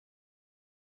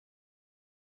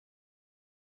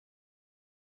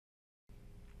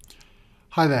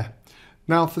Hi there.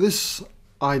 Now for this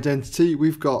identity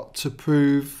we've got to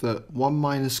prove that 1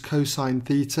 minus cosine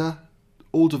theta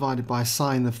all divided by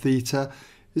sine of theta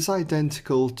is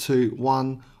identical to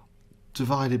 1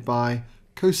 divided by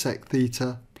cosec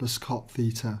theta plus cot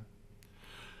theta.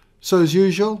 So as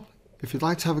usual, if you'd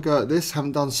like to have a go at this,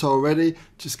 haven't done so already,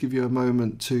 just give you a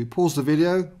moment to pause the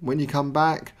video. When you come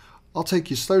back, I'll take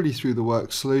you slowly through the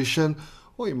work solution,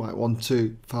 or you might want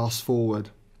to fast forward.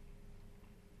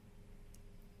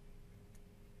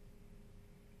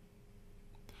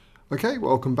 Okay,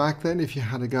 welcome back then if you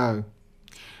had a go.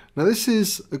 Now this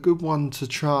is a good one to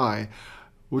try.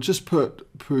 We'll just put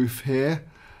proof here.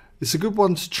 It's a good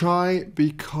one to try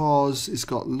because it's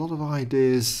got a lot of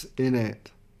ideas in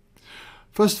it.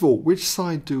 First of all, which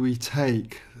side do we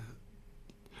take?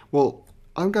 Well,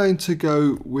 I'm going to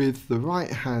go with the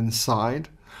right hand side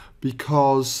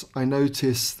because I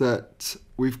notice that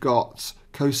we've got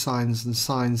cosines and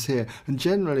sines here, and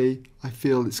generally I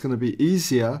feel it's going to be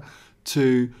easier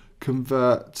to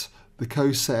convert the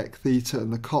cosec theta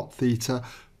and the cot theta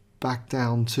back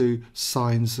down to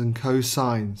sines and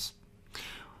cosines.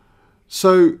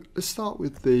 So let's start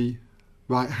with the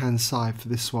right hand side for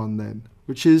this one then,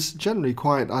 which is generally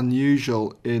quite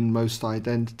unusual in most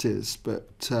identities,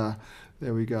 but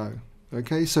there we go.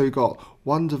 Okay, so we've got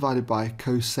 1 divided by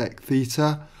cosec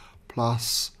theta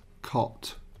plus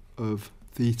cot of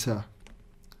theta.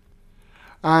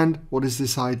 And what is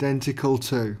this identical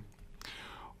to?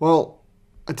 Well,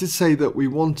 I did say that we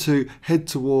want to head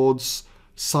towards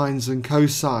sines and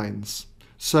cosines.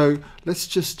 So let's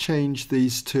just change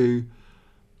these two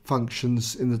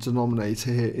functions in the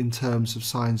denominator here in terms of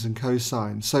sines and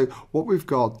cosines. So what we've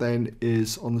got then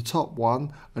is on the top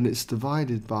one, and it's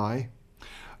divided by,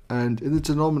 and in the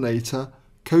denominator,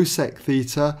 cosec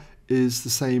theta is the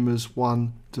same as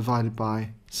 1 divided by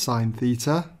sine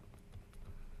theta.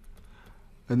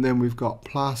 And then we've got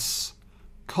plus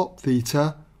cot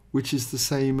theta, which is the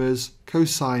same as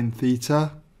cosine theta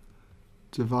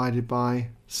divided by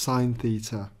sine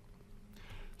theta.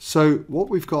 So what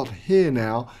we've got here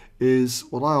now is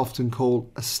what I often call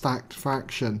a stacked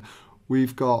fraction.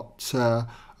 We've got a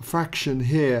fraction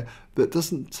here that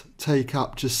doesn't take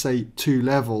up just say 2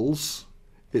 levels,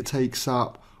 it takes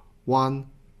up 1,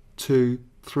 2,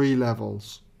 3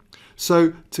 levels.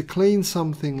 So to clean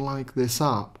something like this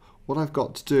up, what I've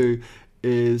got to do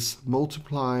is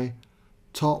multiply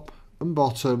top and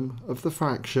bottom of the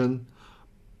fraction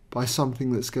by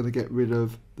something that's going to get rid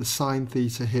of the sine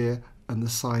theta here and the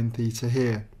sine theta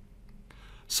here.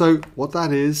 So what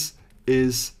that is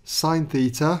sine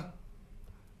theta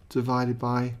divided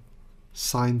by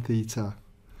sine theta.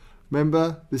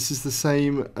 Remember, this is the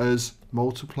same as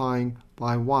multiplying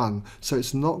by 1, so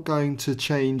it's not going to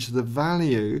change the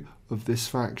value of this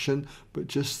fraction but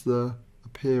just the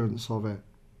appearance of it.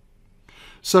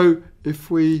 So if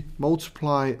we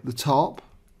multiply the top,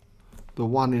 the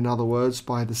 1 in other words,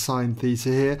 by the sine theta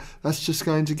here, that's just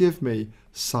going to give me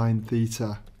sine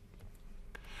theta.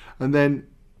 And then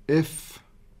if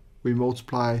we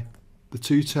multiply the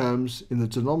two terms in the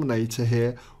denominator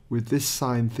here with this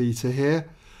sine theta here,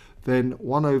 then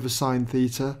 1 over sine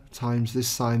theta times this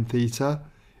sine theta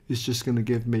is just going to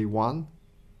give me 1.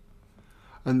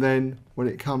 And then when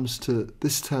it comes to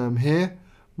this term here,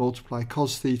 multiply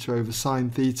cos theta over sine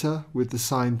theta with the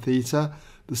sine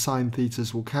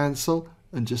thetas will cancel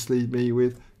and just leave me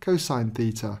with cosine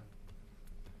theta.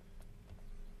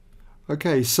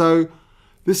 Okay, so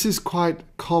this is quite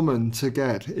common to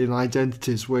get in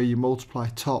identities where you multiply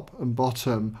top and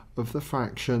bottom of the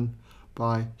fraction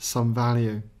by some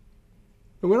value.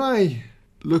 And when I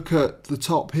look at the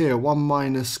top here, 1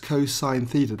 minus cosine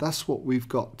theta, that's what we've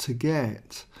got to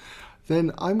get.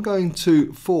 Then I'm going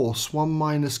to force 1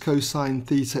 minus cosine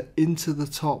theta into the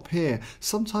top here.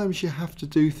 Sometimes you have to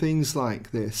do things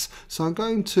like this. So I'm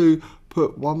going to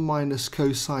put 1 minus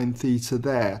cosine theta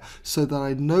there so that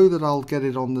I know that I'll get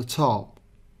it on the top.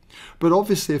 But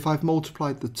obviously if I've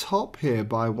multiplied the top here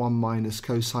by 1 minus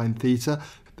cosine theta,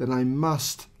 then I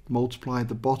must multiply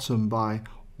the bottom by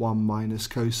 1 minus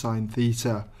cosine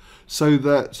theta, so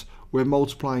that we're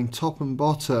multiplying top and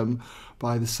bottom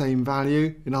by the same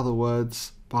value, in other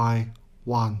words, by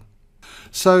 1.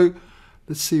 So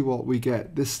let's see what we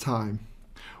get this time.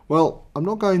 Well, I'm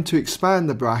not going to expand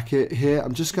the bracket here,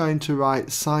 I'm just going to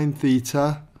write sine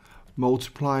theta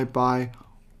multiplied by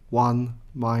 1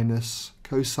 minus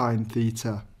cosine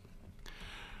theta.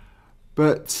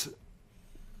 But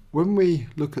when we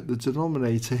look at the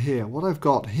denominator here, what I've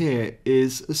got here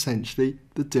is essentially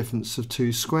the difference of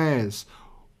two squares.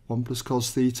 1 plus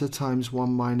cos theta times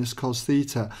 1 minus cos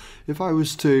theta. If I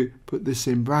was to put this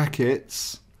in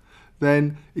brackets,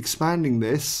 Then expanding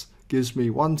this gives me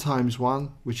 1 times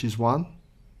 1, which is 1.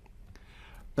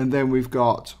 And then we've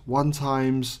got 1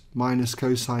 times minus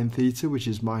cosine theta, which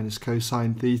is minus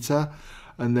cosine theta.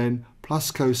 And then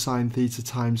plus cosine theta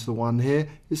times the 1 here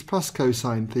is plus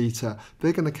cosine theta.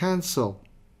 They're going to cancel.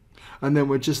 And then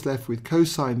we're just left with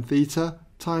cosine theta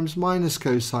times minus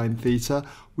cosine theta,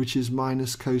 which is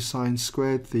minus cosine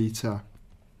squared theta.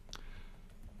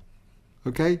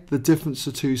 Okay, the difference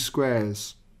of two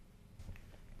squares.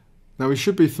 Now we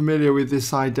should be familiar with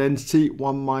this identity,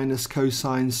 1 minus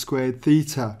cosine squared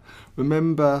theta.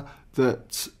 Remember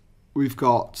that we've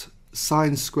got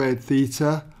sine squared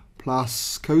theta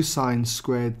plus cosine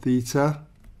squared theta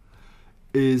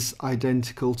is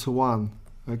identical to 1.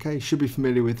 Okay, should be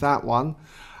familiar with that one.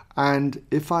 And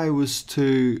if I was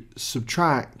to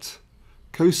subtract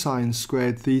cosine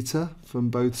squared theta from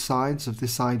both sides of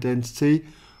this identity,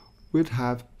 we'd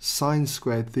have sine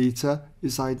squared theta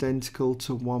is identical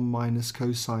to 1 minus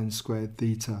cosine squared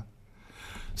theta.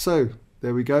 So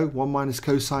there we go, 1 minus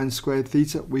cosine squared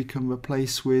theta we can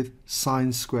replace with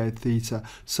sine squared theta.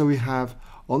 So we have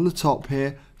on the top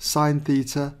here sine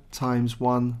theta times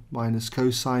 1 minus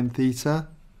cosine theta.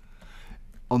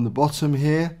 On the bottom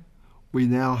here we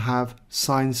now have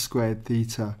sine squared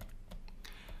theta.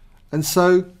 And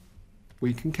so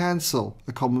we can cancel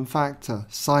a common factor,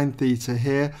 sine theta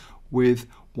here with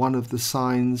one of the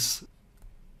sines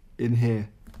in here.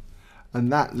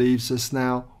 And that leaves us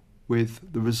now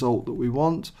with the result that we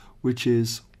want, which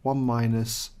is 1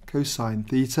 minus cosine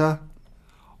theta,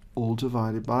 all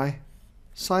divided by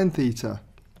sine theta.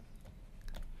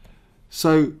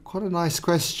 So quite a nice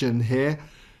question here,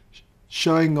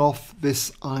 showing off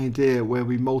this idea where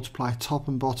we multiply top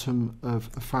and bottom of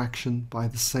a fraction by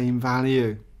the same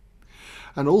value.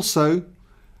 And also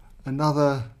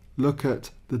another look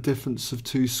at the difference of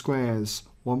two squares,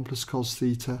 1 plus cos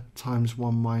theta times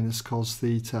 1 minus cos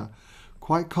theta.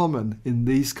 Quite common in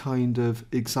these kind of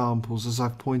examples, as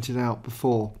I've pointed out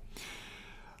before.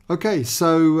 Okay,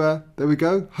 so there we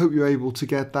go. Hope you're able to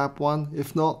get that one.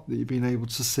 If not, that you've been able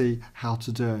to see how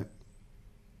to do it.